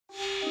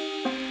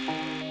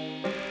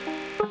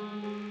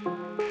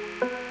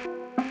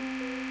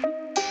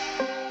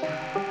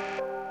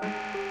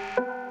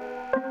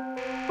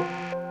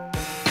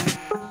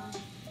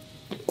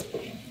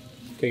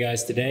Okay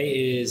guys,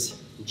 today is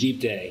Jeep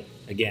day,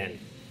 again.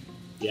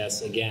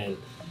 Yes, again.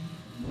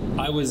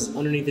 I was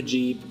underneath the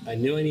Jeep. I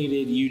knew I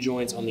needed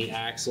U-joints on the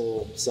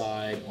axle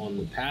side, on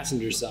the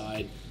passenger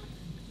side.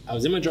 I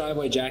was in my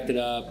driveway, jacked it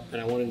up,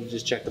 and I wanted to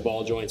just check the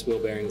ball joints, wheel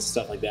bearings,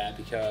 stuff like that,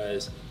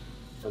 because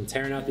if I'm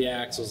tearing out the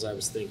axles, I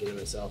was thinking to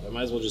myself, I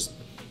might as well just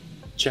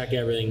check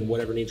everything,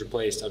 whatever needs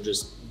replaced, I'll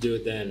just do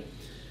it then.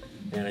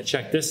 And I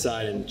checked this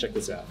side, and check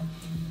this out.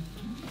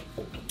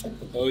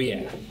 Oh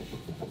yeah.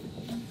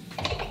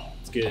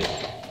 It's good.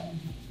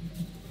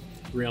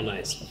 Real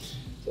nice.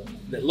 So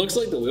it looks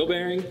like the wheel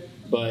bearing,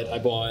 but I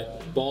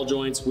bought ball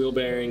joints, wheel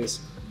bearings,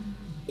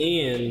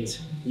 and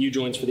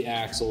U-joints for the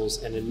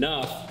axles, and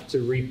enough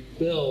to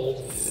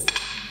rebuild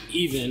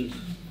even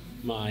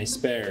my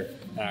spare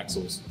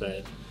axles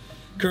that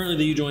currently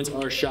the U-joints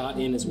are shot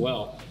in as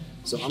well.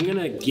 So I'm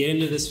gonna get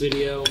into this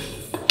video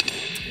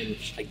and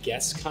I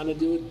guess kind of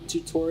do a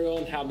tutorial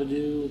on how to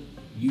do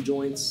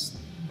U-joints,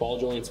 ball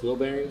joints, wheel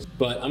bearings.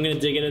 But I'm gonna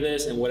dig into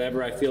this, and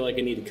whatever I feel like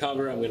I need to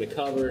cover, I'm gonna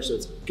cover. So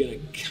it's gonna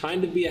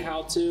kind of be a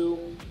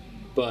how-to,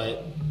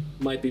 but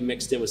might be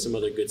mixed in with some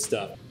other good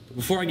stuff.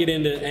 Before I get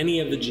into any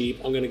of the Jeep,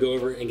 I'm gonna go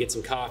over and get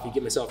some coffee,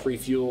 get myself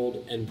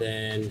refueled, and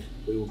then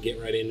we will get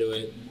right into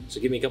it.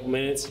 So give me a couple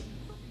minutes,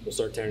 we'll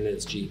start tearing into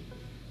this Jeep.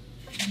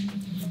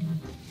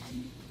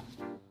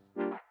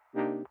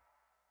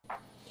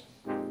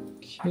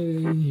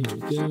 Okay, here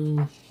we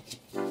go.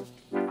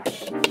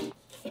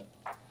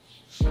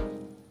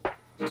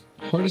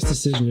 Hardest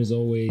decision is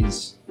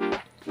always,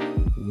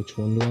 which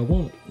one do I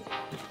want?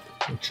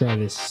 I'll try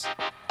this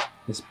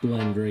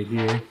blend right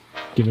here.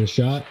 Give it a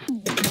shot.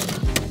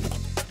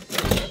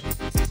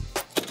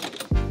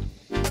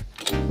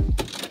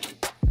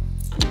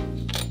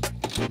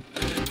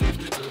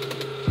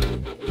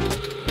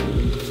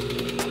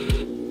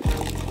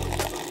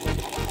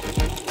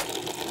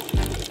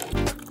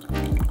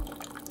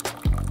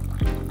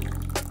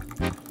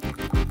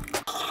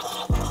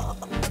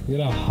 Look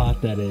at how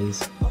hot that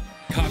is.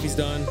 Coffee's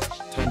done,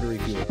 time to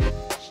refuel.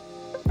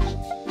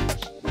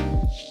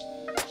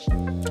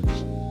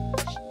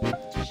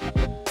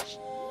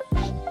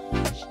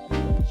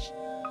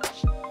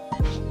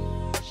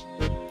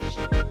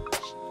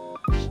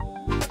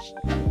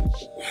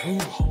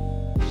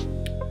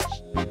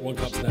 One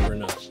cup's never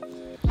enough.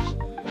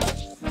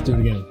 Let's do it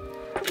again.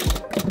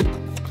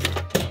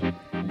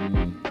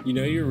 You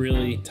know you're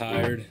really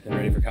tired and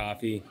ready for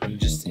coffee when you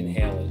just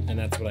inhale it, and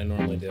that's what I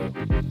normally do.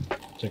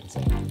 Check this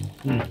out.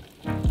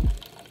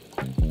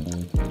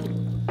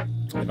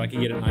 If I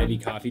could get an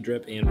IV coffee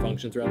drip and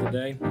function throughout the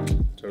day,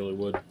 totally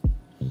would.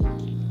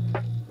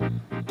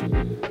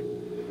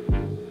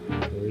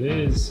 There it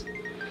is.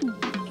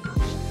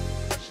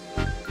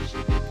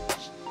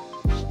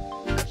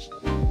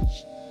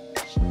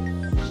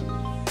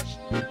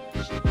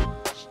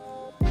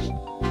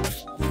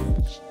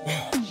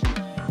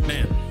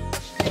 Man,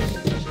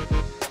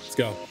 let's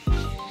go.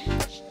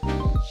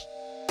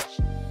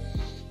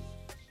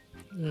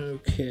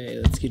 Okay,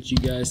 let's get you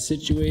guys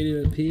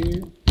situated up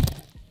here.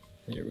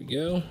 There we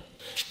go.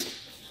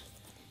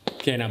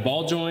 Okay, now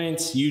ball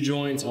joints,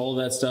 U-joints, all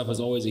of that stuff was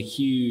always a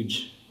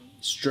huge,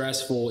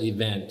 stressful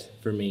event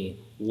for me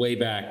way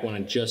back when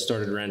I just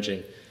started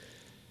wrenching.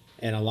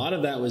 And a lot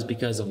of that was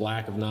because of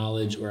lack of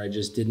knowledge, or I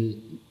just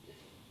didn't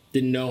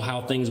know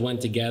how things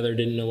went together,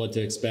 didn't know what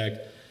to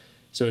expect.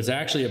 So it's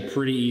actually a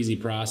pretty easy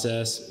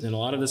process, and a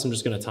lot of this I'm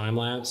just gonna time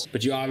lapse.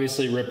 But you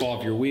obviously rip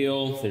off your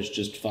wheel. There's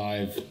just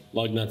 5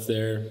 lug nuts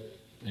there.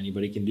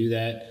 Anybody can do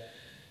that.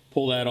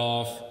 Pull that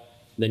off.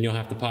 Then you'll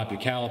have to pop your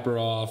caliper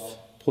off,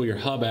 pull your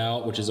hub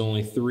out, which is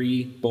only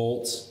 3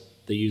 bolts.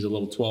 They use a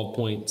little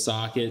 12-point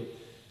socket,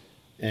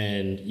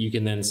 and you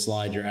can then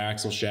slide your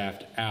axle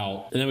shaft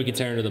out. And then we can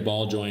tear into the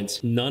ball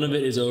joints. None of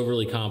it is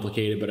overly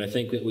complicated, but I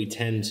think that we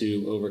tend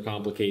to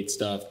overcomplicate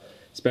stuff,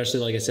 especially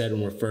like I said,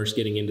 when we're first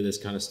getting into this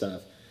kind of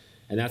stuff.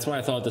 And that's why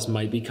I thought this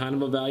might be kind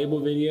of a valuable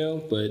video,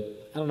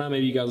 but I don't know,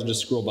 maybe you guys will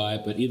just scroll by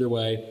it. But either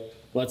way,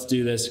 let's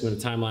do this. I'm gonna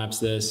time lapse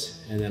this,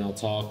 and then I'll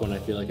talk when I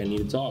feel like I need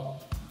to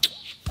talk.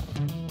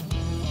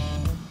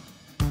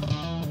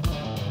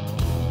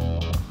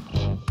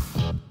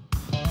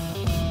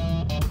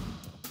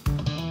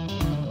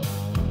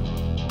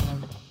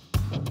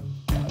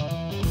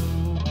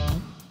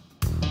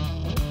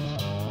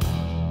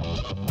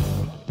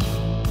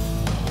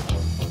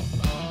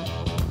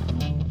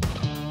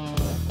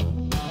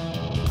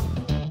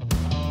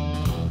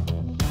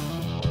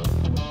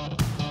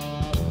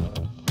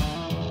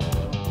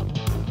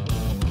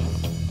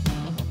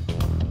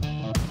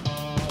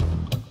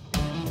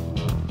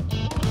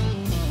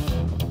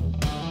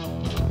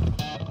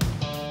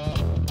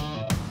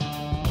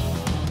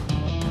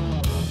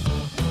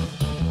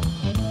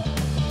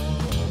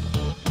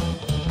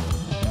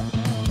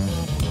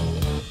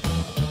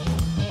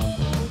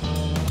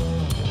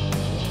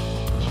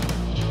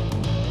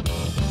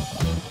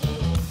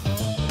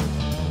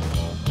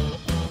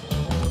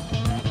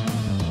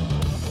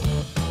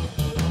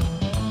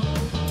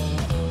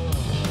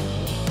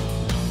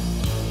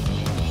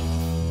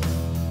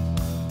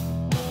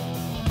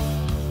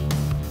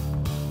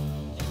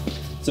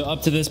 So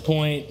up to this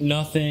point,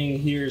 nothing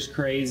here is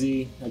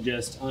crazy. I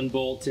just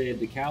unbolted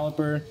the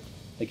caliper.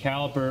 The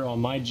caliper on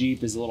my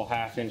Jeep is a little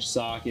 1/2-inch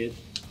socket.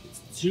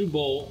 It's 2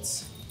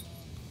 bolts,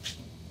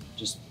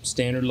 just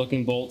standard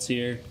looking bolts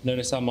here.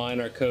 Notice how mine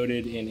are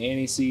coated in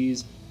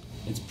anti-seize.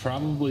 It's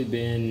probably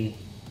been,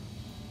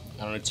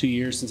 I don't know, 2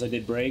 years since I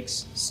did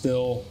brakes.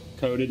 Still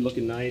coated,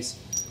 looking nice.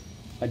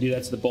 I do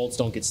that so the bolts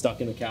don't get stuck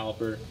in the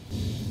caliper.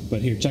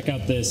 But here, check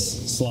out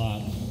this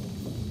slot.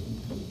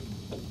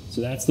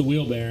 So that's the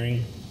wheel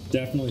bearing,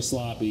 definitely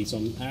sloppy. So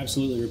I'm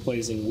absolutely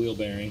replacing the wheel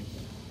bearing.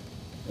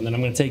 And then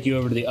I'm gonna take you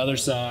over to the other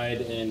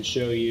side and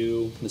show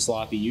you the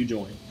sloppy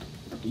U-joint.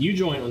 The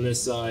U-joint on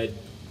this side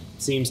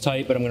seems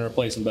tight, but I'm gonna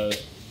replace them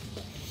both.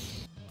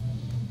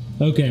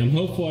 Okay, I'm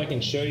hopeful I can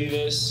show you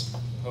this.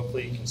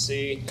 Hopefully you can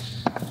see.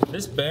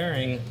 This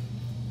bearing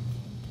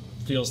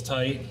feels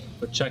tight,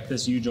 but check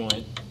this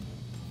U-joint.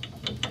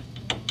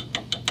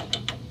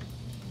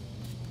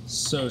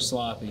 So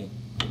sloppy.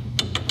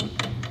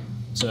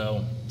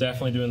 So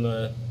definitely doing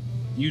the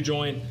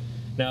U-joint.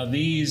 Now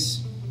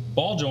these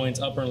ball joints,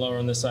 upper and lower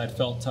on this side,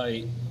 felt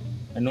tight.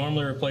 I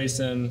normally replace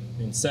them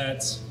in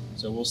sets,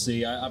 so we'll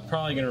see. I'm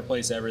probably gonna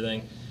replace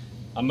everything.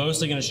 I'm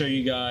mostly gonna show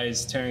you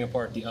guys tearing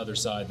apart the other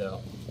side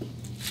though.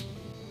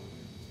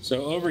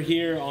 So over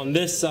here on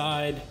this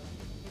side,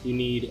 you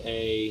need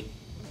a,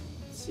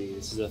 let's see,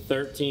 this is a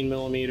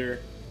 13mm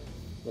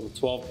little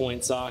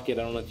 12-point socket.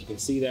 I don't know if you can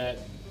see that.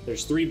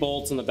 There's 3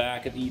 bolts in the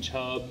back of each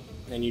hub,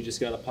 and you just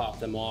gotta pop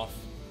them off.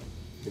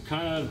 They're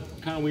kind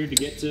of weird to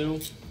get to,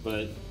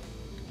 but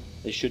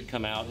they should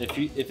come out. If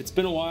it's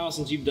been a while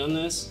since you've done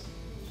this,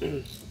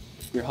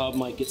 your hub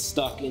might get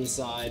stuck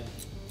inside.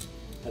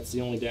 That's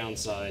the only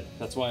downside.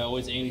 That's why I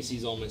always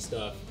anti-seize all my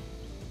stuff.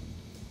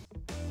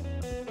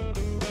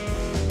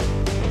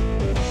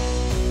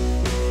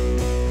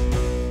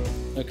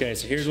 Okay,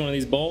 so here's one of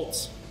these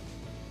bolts.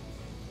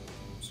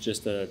 It's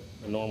just a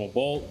normal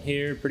bolt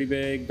here, pretty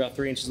big, about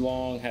 3 inches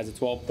long, has a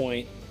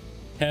 12-point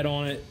head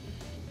on it.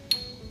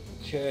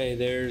 Okay,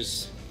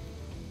 there's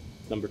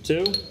number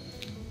 2.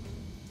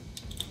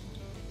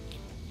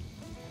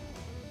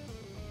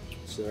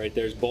 So right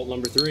there's bolt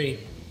number 3.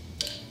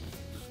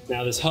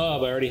 Now this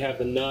hub, I already have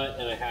the nut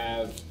and I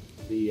have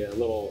the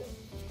little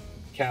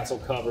castle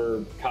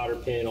cover, cotter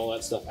pin, all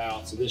that stuff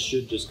out. So this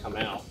should just come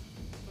out.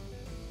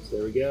 So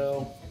there we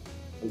go.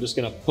 I'm just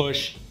gonna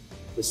push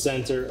the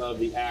center of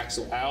the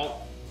axle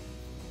out.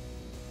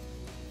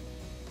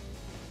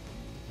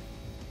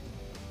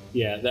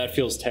 Yeah, that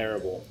feels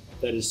terrible.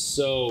 That is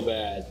so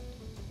bad.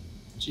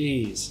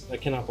 Jeez, I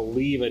cannot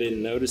believe I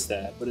didn't notice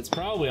that. But it's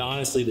probably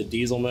honestly the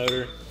diesel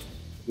motor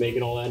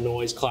making all that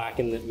noise,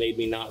 clacking, that made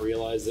me not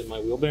realize that my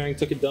wheel bearing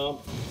took a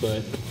dump.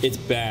 But it's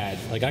bad.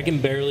 Like I can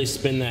barely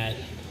spin that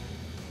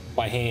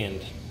by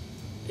hand.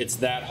 It's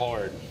that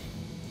hard.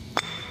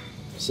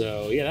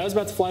 So yeah, that was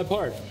about to fly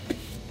apart.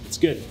 It's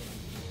good.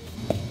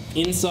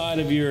 Inside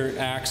of your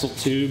axle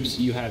tubes,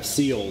 you have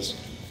seals,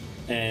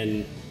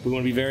 and we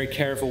want to be very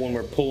careful when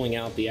we're pulling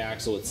out the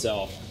axle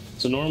itself.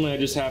 So normally I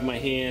just have my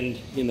hand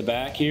in the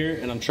back here,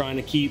 and I'm trying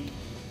to keep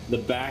the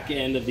back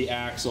end of the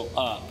axle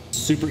up.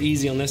 Super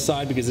easy on this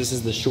side because this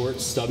is the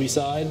short, stubby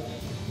side.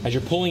 As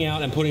you're pulling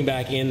out and putting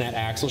back in that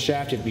axle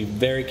shaft, you have to be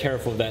very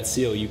careful of that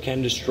seal. You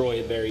can destroy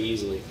it very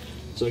easily.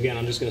 So again,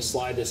 I'm just going to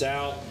slide this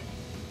out,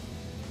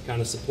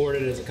 kind of support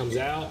it as it comes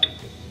out.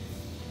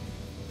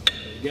 There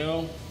we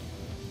go.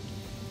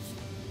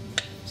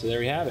 So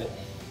there you have it.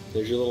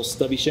 There's your little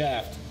stubby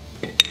shaft.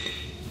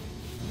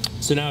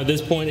 So now at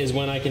this point is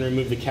when I can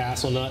remove the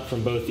castle nut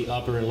from both the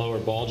upper and lower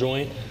ball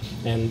joint.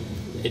 And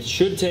it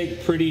should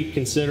take pretty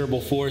considerable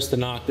force to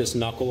knock this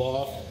knuckle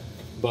off,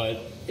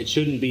 but it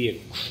shouldn't be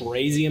a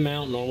crazy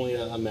amount. Normally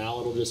a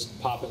mallet will just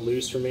pop it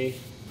loose for me.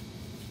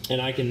 And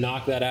I can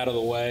knock that out of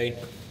the way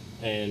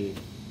and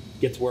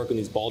get to work on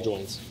these ball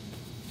joints.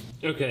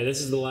 Okay, this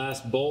is the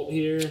last bolt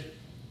here.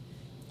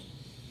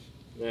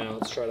 Now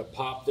let's try to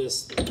pop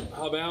this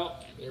hub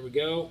out. There we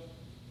go.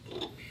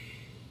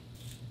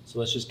 So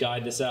let's just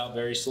guide this out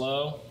very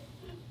slow,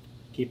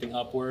 keeping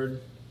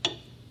upward.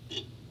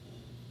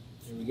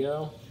 There we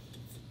go.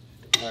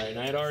 All right, and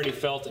I had already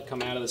felt it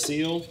come out of the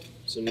seal,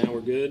 so now we're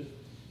good.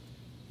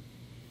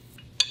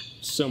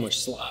 So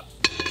much slop,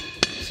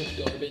 such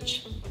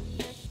garbage.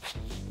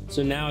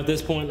 So now at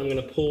this point, I'm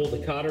gonna pull the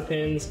cotter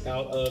pins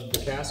out of the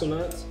castle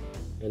nuts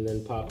and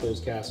then pop those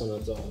castle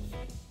nuts off.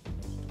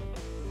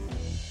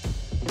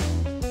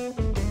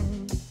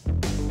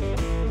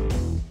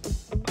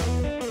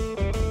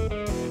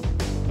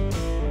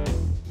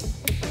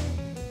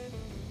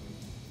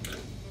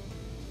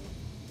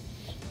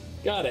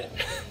 Got it.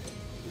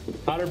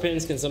 Cotter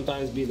pins can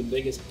sometimes be the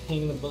biggest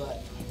pain in the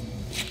butt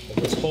of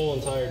this whole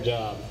entire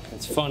job.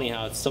 It's funny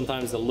how it's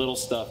sometimes the little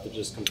stuff that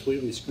just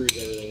completely screws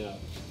everything up.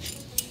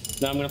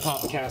 Now I'm going to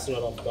pop the castle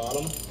nut off the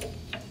bottom.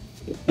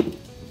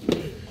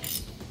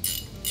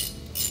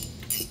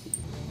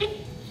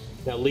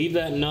 Now leave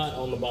that nut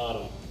on the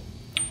bottom,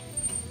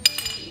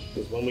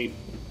 because when we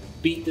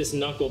beat this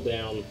knuckle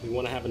down, we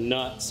want to have a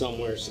nut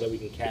somewhere so that we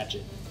can catch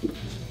it.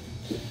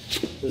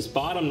 This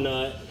bottom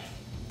nut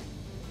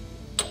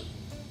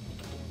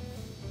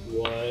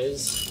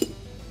was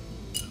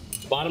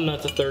bottom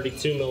nut's a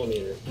 32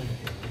 millimeter.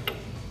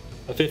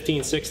 A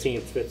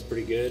 15/16 fits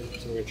pretty good,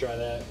 so we're gonna try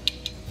that.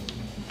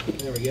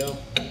 There we go.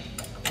 So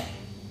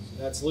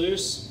that's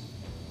loose.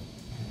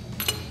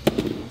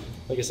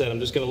 Like I said, I'm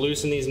just gonna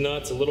loosen these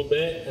nuts a little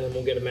bit, and then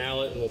we'll get a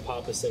mallet and we'll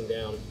pop this thing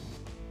down.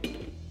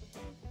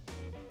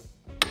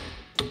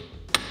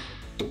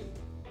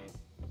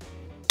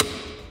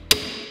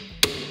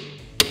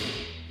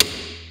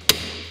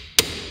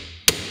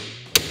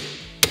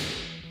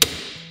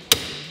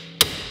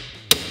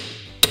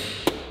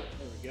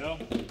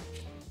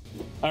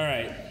 All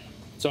right,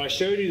 so I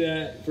showed you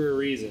that for a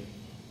reason.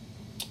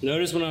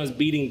 Notice when I was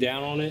beating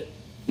down on it,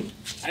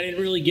 I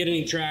didn't really get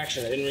any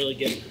traction. I didn't really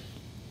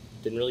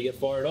get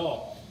far at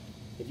all.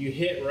 If you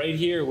hit right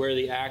here where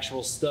the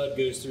actual stud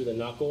goes through the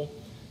knuckle,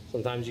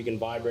 sometimes you can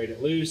vibrate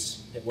it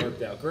loose. It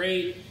worked out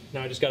great.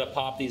 Now I just gotta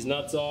pop these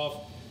nuts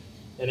off.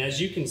 And as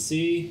you can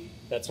see,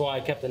 that's why I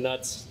kept the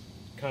nuts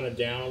kind of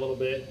down a little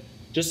bit.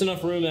 Just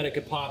enough room that it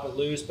could pop it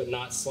loose, but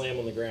not slam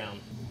on the ground.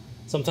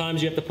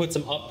 Sometimes you have to put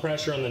some up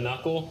pressure on the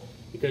knuckle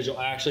because you'll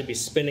actually be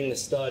spinning the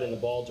stud in the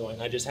ball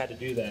joint. I just had to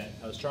do that.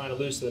 I was trying to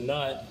loosen the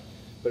nut,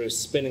 but it was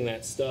spinning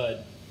that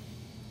stud.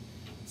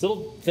 It's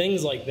little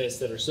things like this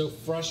that are so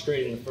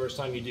frustrating the first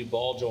time you do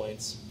ball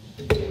joints.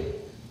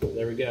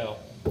 There we go.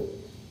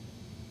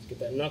 Let's get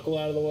that knuckle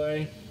out of the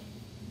way.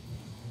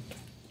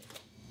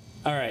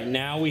 All right,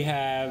 now we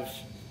have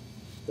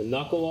the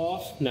knuckle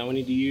off. Now we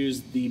need to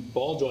use the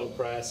ball joint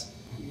press.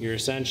 You're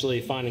essentially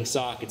finding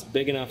sockets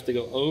big enough to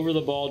go over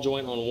the ball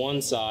joint on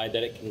one side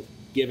that it can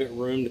give it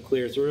room to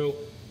clear through,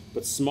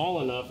 but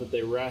small enough that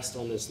they rest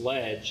on this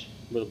ledge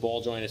where the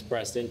ball joint is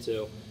pressed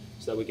into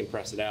so that we can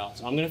press it out.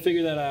 So I'm gonna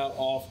figure that out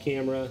off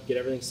camera, get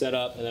everything set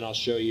up, and then I'll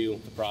show you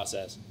the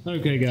process.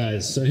 Okay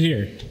guys, so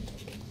here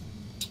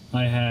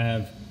I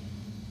have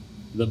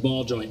the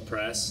ball joint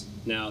press.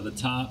 Now the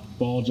top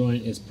ball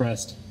joint is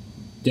pressed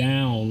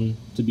down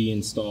to be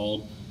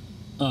installed,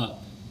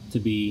 up to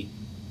be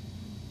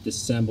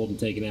disassembled and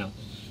taken out.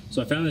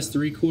 So I found this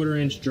 3/4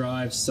 inch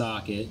drive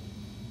socket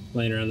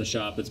laying around the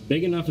shop. It's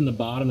big enough in the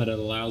bottom that it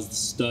allows the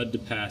stud to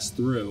pass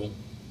through.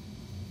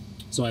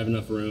 So I have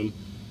enough room.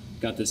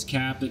 Got this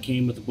cap that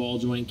came with the ball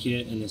joint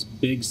kit and this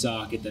big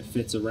socket that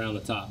fits around the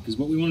top. Because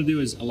what we want to do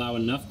is allow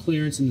enough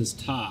clearance in this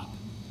top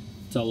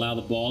to allow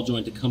the ball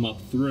joint to come up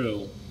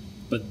through.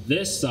 But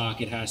this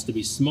socket has to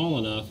be small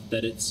enough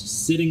that it's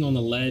sitting on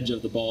the ledge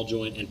of the ball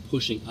joint and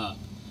pushing up.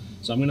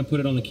 So I'm going to put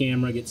it on the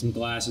camera, get some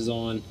glasses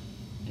on,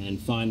 and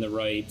find the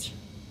right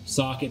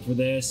socket for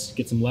this,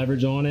 get some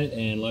leverage on it,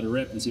 and let it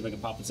rip and see if I can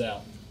pop this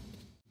out.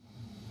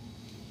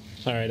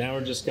 All right, now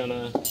we're just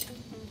gonna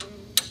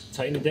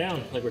tighten it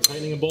down like we're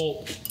tightening a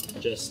bolt,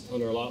 just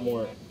under a lot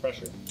more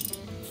pressure.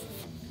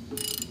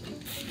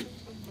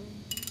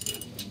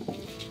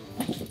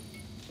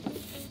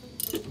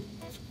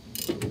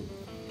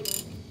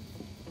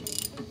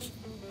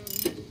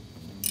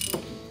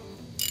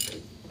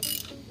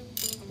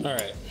 All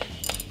right,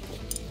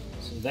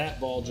 so that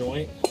ball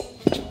joint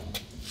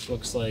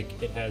looks like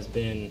it has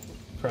been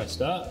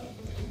pressed up.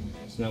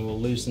 So now we'll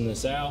loosen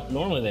this out.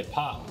 Normally they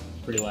pop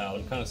pretty loud.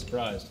 I'm kind of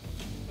surprised.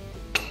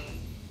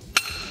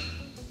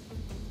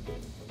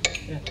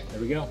 Yeah,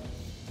 there we go.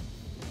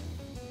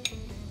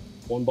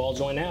 One ball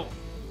joint out.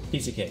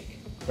 Piece of cake,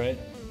 right?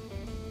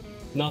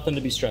 Nothing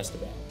to be stressed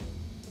about.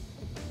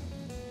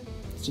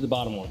 Let's do the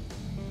bottom one.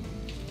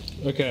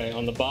 Okay,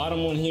 on the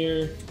bottom one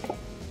here,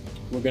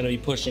 we're gonna be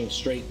pushing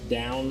straight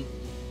down.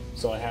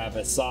 So I have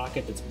a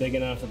socket that's big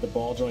enough that the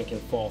ball joint can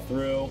fall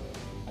through.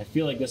 I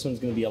feel like this one's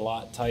gonna be a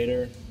lot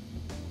tighter.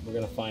 We're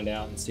gonna find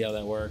out and see how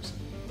that works.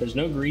 There's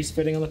no grease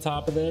fitting on the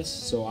top of this,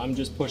 so I'm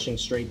just pushing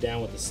straight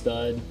down with the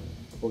stud.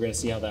 We're gonna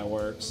see how that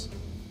works.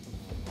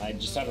 I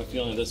just have a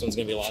feeling that this one's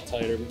gonna be a lot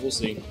tighter, but we'll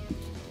see.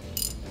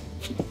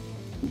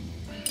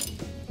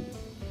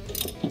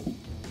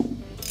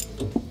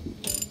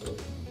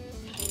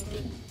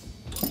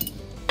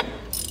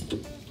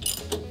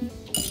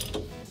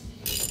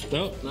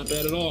 Nope, not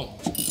bad at all.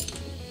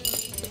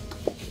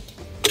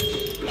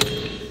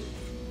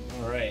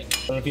 All right,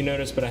 I don't know if you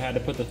noticed, but I had to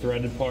put the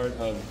threaded part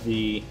of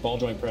the ball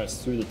joint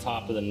press through the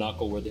top of the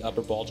knuckle where the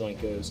upper ball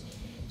joint goes.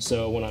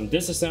 So when I'm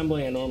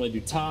disassembling, I normally do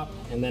top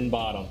and then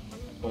bottom.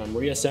 When I'm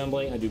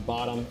reassembling, I do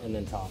bottom and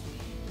then top.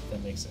 If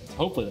that makes sense.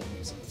 Hopefully that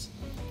makes sense.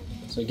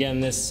 So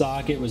again, this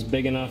socket was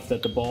big enough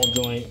that the ball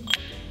joint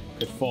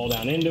could fall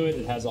down into it.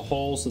 It has a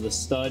hole so the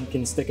stud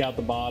can stick out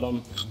the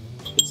bottom.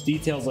 It's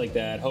details like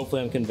that.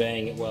 Hopefully I'm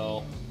conveying it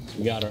well. So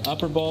we got our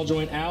upper ball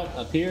joint out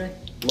up here,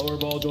 lower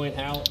ball joint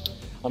out.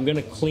 I'm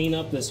gonna clean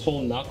up this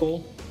whole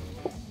knuckle,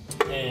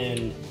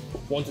 and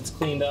once it's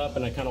cleaned up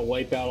and I kind of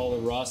wipe out all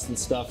the rust and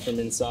stuff from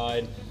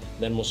inside,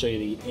 then we'll show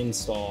you the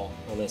install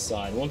on this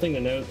side. One thing to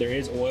note, there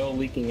is oil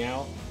leaking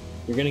out.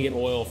 You're gonna get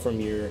oil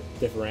from your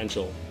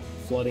differential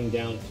flooding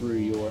down through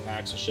your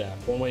axle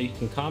shaft. One way you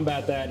can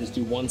combat that is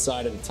do one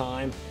side at a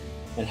time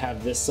and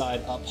have this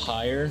side up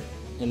higher,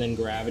 and then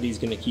gravity is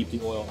gonna keep the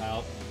oil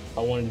out.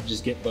 I wanted to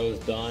just get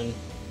both done.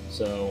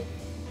 So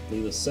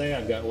needless to say,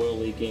 I've got oil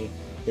leaking.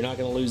 You're not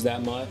gonna lose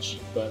that much,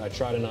 but I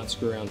try to not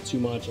screw around too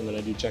much, and then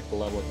I do check the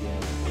level at the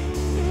end.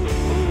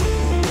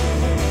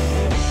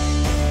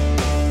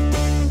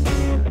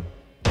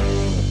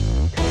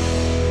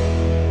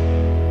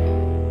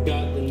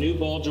 Got the new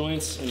ball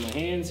joints in my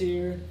hands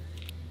here.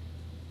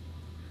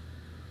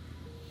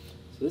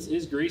 So this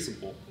is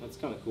greasable, that's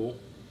kind of cool.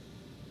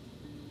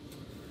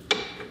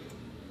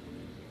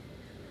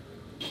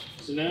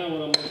 So now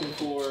what I'm looking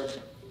for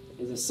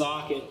is a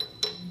socket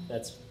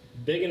that's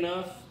big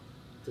enough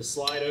to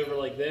slide over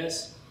like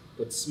this,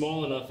 but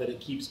small enough that it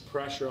keeps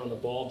pressure on the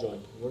ball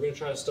joint. We're gonna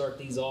try to start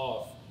these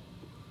off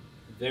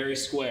very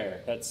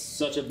square. That's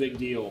such a big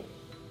deal.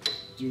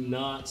 Do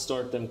not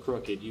start them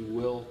crooked. You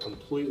will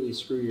completely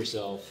screw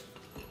yourself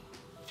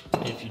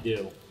if you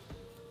do.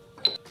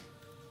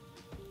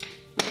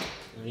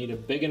 I need a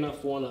big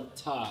enough one up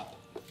top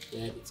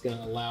that it's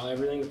gonna allow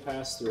everything to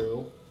pass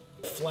through.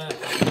 Flat.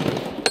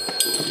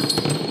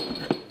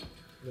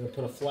 I'm gonna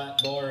put a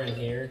flat bar in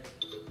here.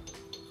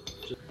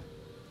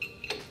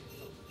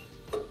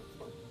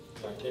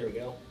 All right, there we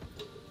go.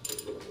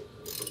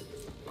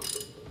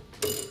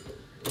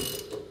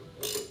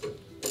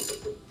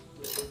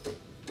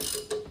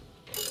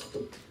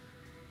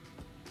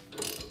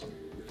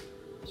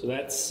 So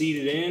that's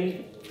seated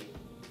in.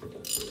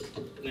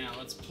 Now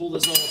let's pull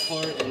this all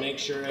apart and make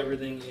sure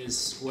everything is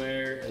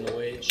square and the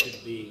way it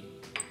should be.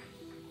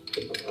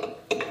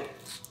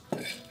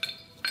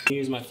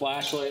 Use my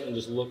flashlight and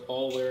just look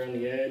all the way around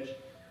the edge.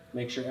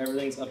 Make sure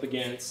everything's up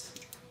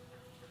against.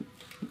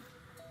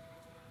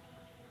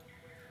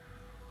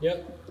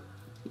 Yep.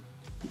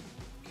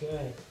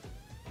 Okay.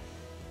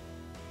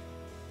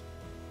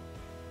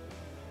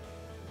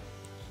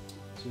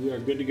 So we are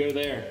good to go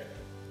there.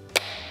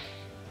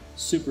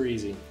 Super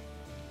easy.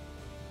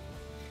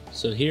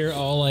 So here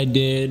all I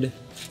did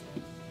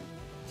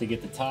to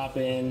get the top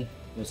in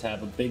was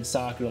have a big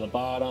socket on the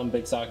bottom,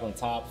 big socket on the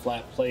top,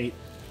 flat plate,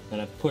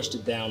 and I pushed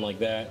it down like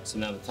that, so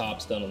now the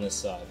top's done on this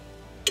side.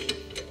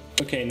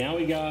 Okay, now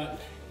we got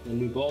the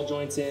new ball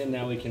joints in,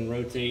 now we can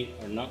rotate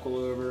our knuckle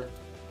over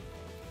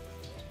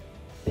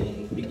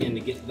and begin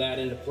to get that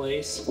into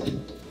place.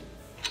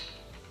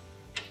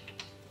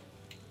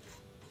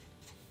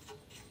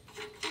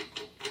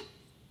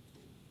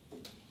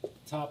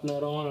 Top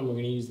nut on, and we're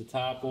going to use the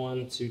top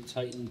one to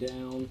tighten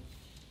down.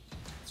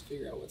 Let's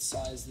figure out what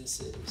size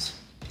this is.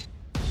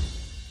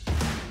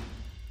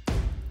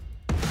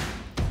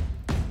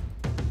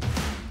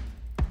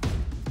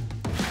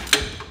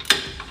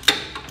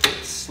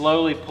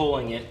 Slowly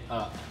pulling it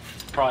up.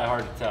 It's probably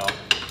hard to tell.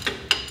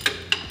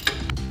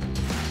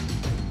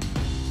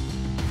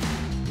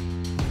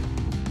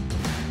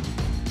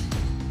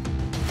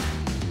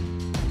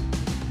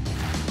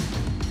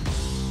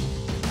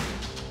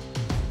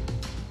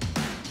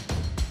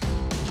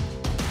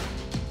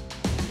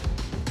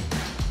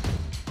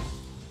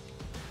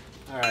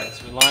 Alright,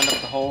 so we lined up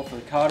the hole for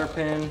the cotter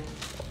pin.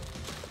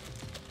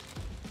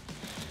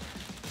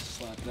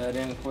 Slap that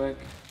in quick.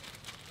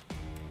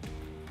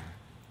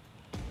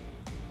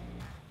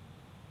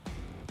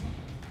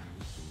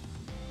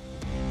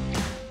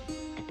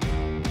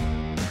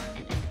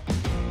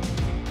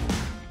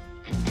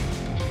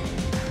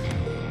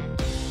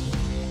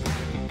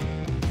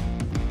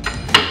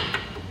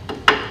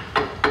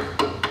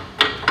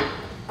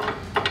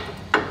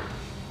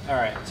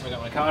 Alright, so I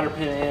got my cotter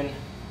pin in.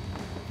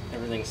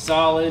 Everything's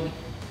solid.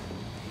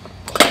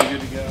 Good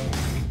to go.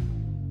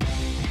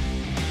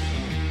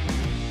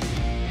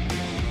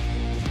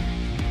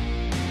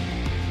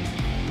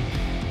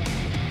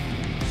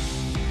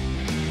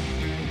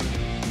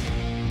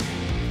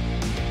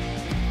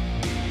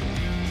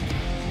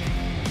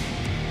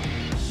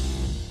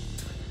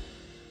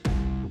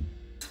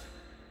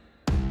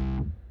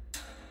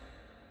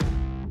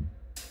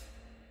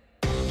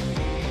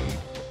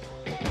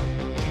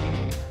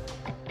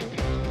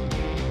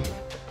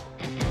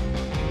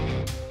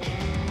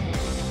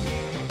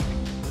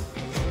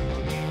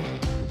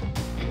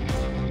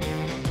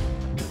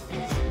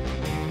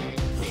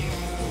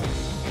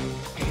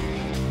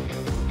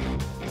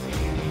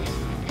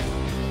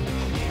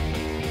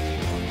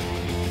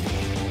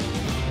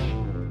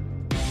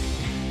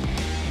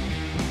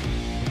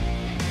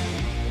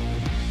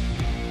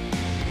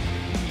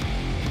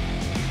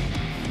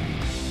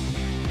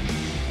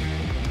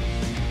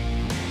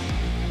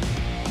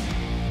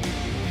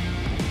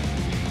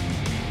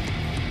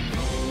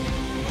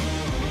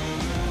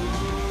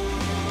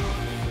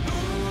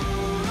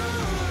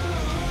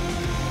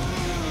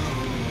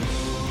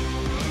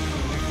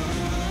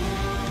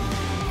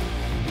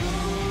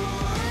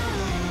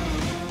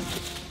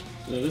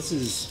 So this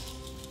is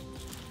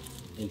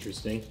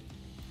interesting.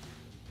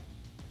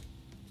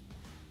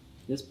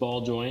 This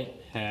ball joint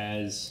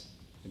has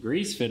a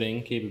grease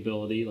fitting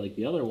capability like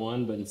the other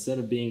one, but instead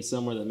of being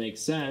somewhere that makes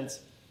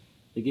sense,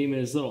 they gave me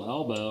this little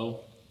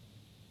elbow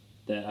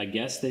that I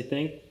guess they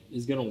think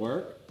is gonna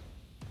work.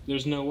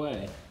 There's no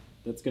way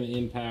that's gonna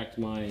impact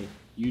my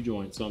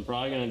U-joint. So I'm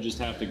probably gonna just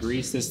have to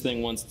grease this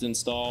thing once it's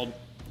installed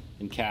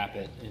and cap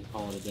it and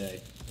call it a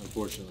day,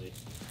 unfortunately.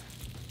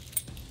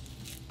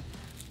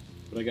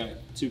 but I got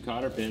 2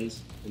 cotter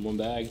pins in one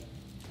bag.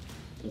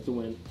 Got the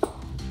win.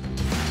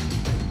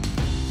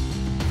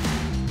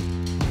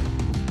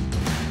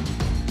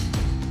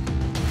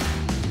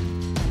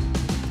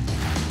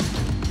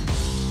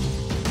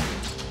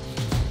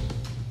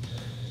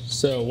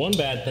 So one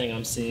bad thing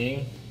I'm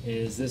seeing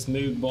is this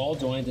Moog ball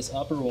joint, this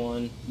upper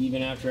one,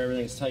 even after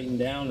everything's tightened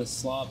down, is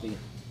sloppy.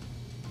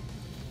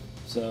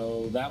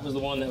 So that was the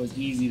one that was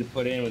easy to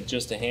put in with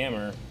just a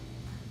hammer.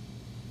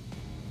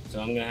 So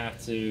I'm gonna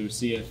have to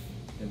see if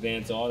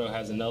Advance Auto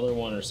has another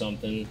one or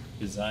something,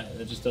 because that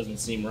just doesn't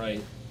seem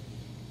right.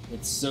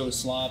 It's so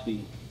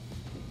sloppy.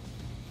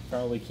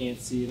 Probably can't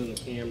see it on the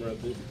camera,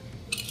 but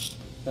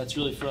that's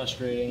really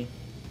frustrating.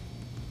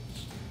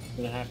 I'm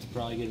gonna have to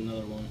probably get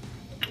another one.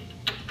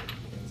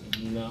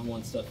 I do not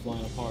want stuff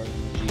flying apart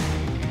in the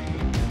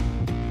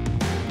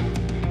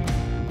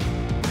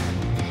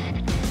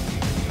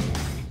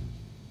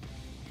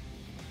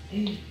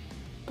Jeep.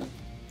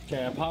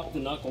 Okay, I popped the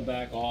knuckle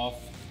back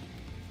off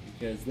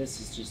because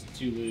this is just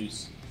too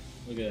loose.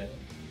 Look at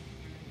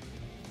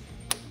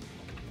that.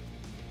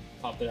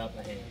 Popped it out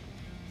the hand.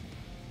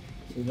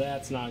 So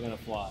that's not gonna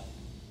fly.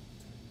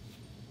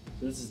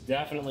 So this is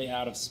definitely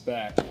out of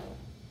spec.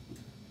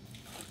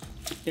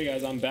 Okay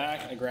guys, I'm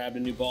back. I grabbed a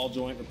new ball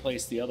joint,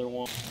 replaced the other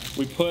one.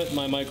 We put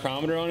my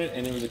micrometer on it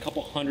and it was a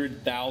couple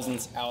hundred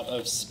thousandths out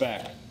of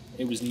spec.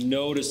 It was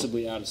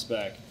noticeably out of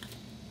spec.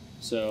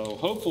 So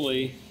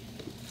hopefully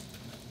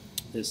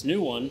this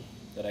new one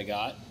that I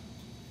got,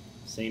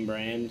 same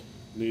brand,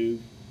 Moog,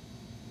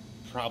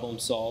 Problem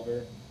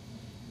Solver.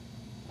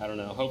 I don't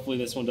know, hopefully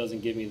this one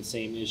doesn't give me the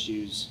same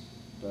issues,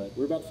 but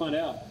we're about to find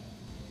out.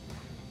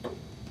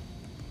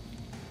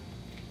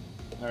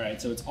 All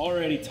right, so it's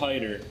already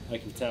tighter, I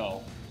can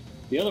tell.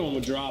 The other one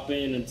would drop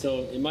in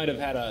until it might have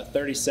had a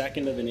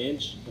 32nd of an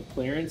inch of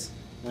clearance,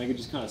 and I could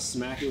just kind of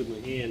smack it with my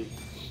hand.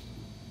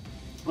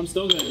 I'm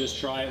still gonna just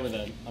try it with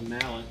a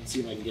mallet and see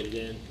if I can get it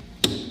in.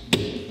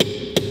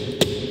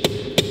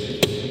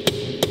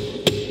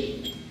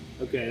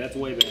 Okay, that's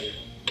way better.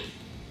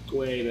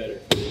 Way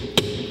better.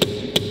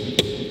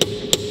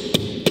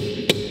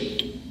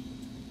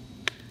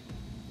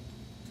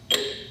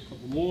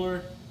 Couple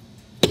more.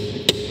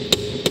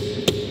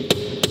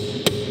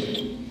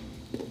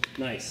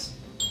 Nice.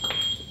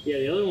 Yeah,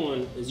 the other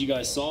one, as you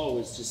guys saw,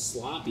 was just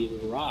sloppy. It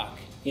would rock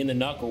in the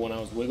knuckle when I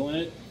was wiggling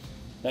it.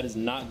 That is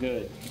not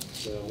good.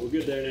 So we're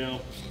good there now.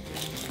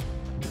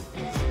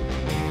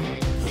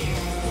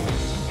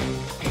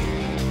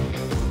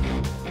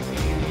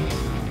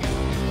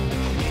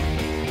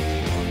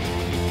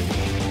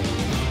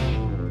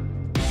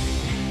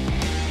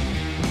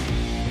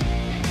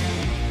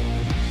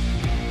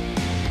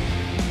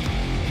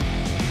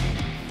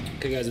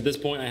 Okay guys, at this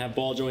point I have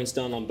ball joints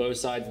done on both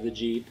sides of the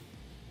Jeep.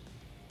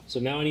 So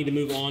now I need to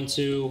move on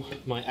to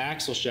my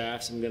axle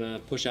shafts. I'm gonna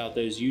push out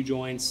those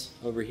U-joints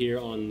over here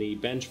on the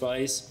bench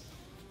vise.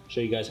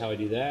 Show you guys how I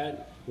do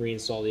that.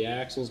 Reinstall the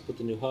axles, put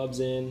the new hubs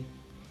in,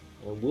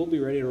 and we'll be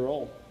ready to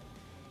roll.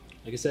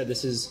 Like I said,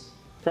 this is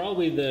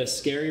probably the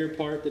scarier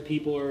part that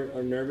people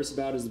are nervous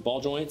about is the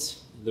ball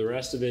joints. The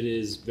rest of it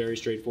is very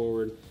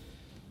straightforward.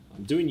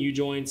 Doing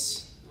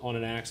U-joints on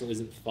an axle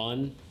isn't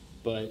fun,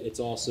 but it's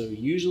also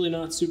usually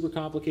not super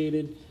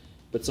complicated.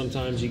 But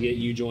sometimes you get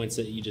U-joints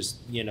that you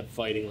end up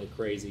fighting like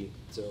crazy.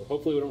 So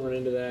hopefully we don't run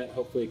into that.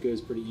 Hopefully it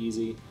goes pretty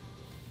easy.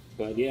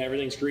 But yeah,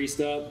 everything's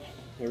greased up.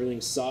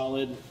 Everything's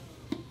solid.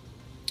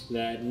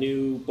 That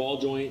new ball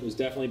joint was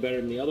definitely better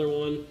than the other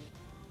one.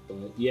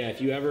 But yeah, if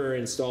you ever are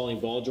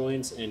installing ball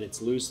joints and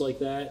it's loose like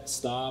that,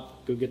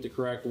 stop, go get the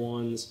correct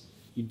ones.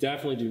 You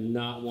definitely do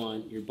not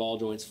want your ball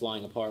joints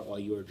flying apart while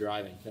you are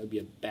driving. That would be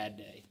a bad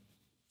day.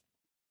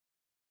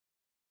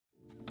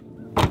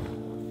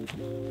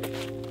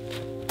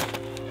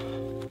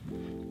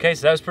 Okay,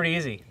 so that was pretty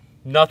easy.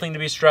 Nothing to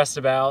be stressed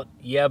about.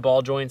 Yeah,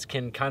 ball joints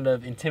can kind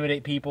of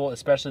intimidate people,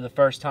 especially the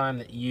first time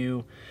that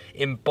you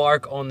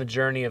embark on the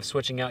journey of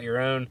switching out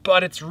your own,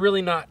 but it's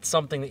really not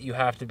something that you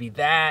have to be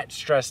that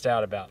stressed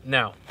out about.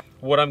 Now,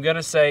 what I'm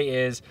gonna say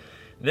is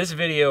this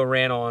video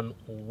ran on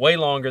way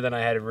longer than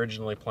I had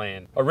originally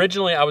planned.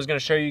 Originally, I was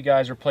gonna show you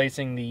guys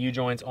replacing the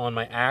U-joints on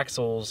my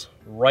axles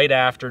right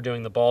after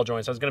doing the ball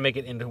joints. I was gonna make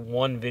it into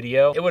one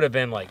video. It would have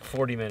been like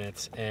 40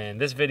 minutes,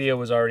 and this video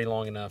was already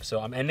long enough, so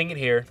I'm ending it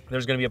here.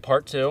 There's gonna be a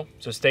part 2,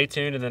 so stay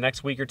tuned. In the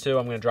next week or two,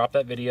 I'm gonna drop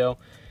that video.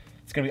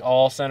 It's gonna be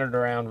all centered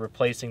around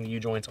replacing the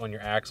U-joints on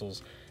your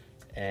axles.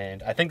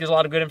 And I think there's a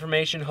lot of good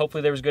information.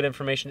 Hopefully there was good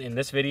information in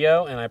this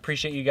video, and I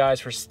appreciate you guys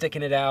for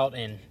sticking it out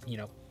and, you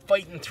know,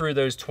 fighting through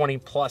those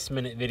 20+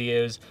 minute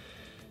videos.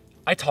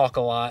 I talk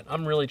a lot.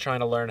 I'm really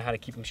trying to learn how to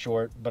keep them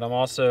short, but I'm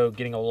also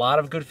getting a lot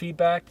of good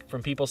feedback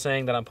from people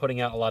saying that I'm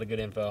putting out a lot of good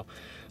info.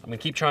 I'm gonna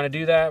keep trying to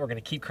do that. We're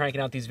gonna keep cranking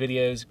out these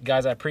videos.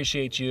 Guys, I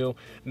appreciate you.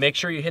 Make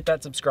sure you hit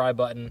that subscribe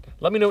button.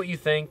 Let me know what you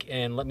think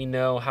and let me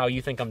know how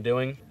you think I'm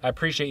doing. I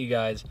appreciate you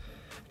guys.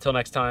 Until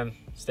next time,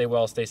 stay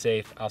well, stay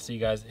safe. I'll see you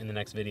guys in the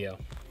next video.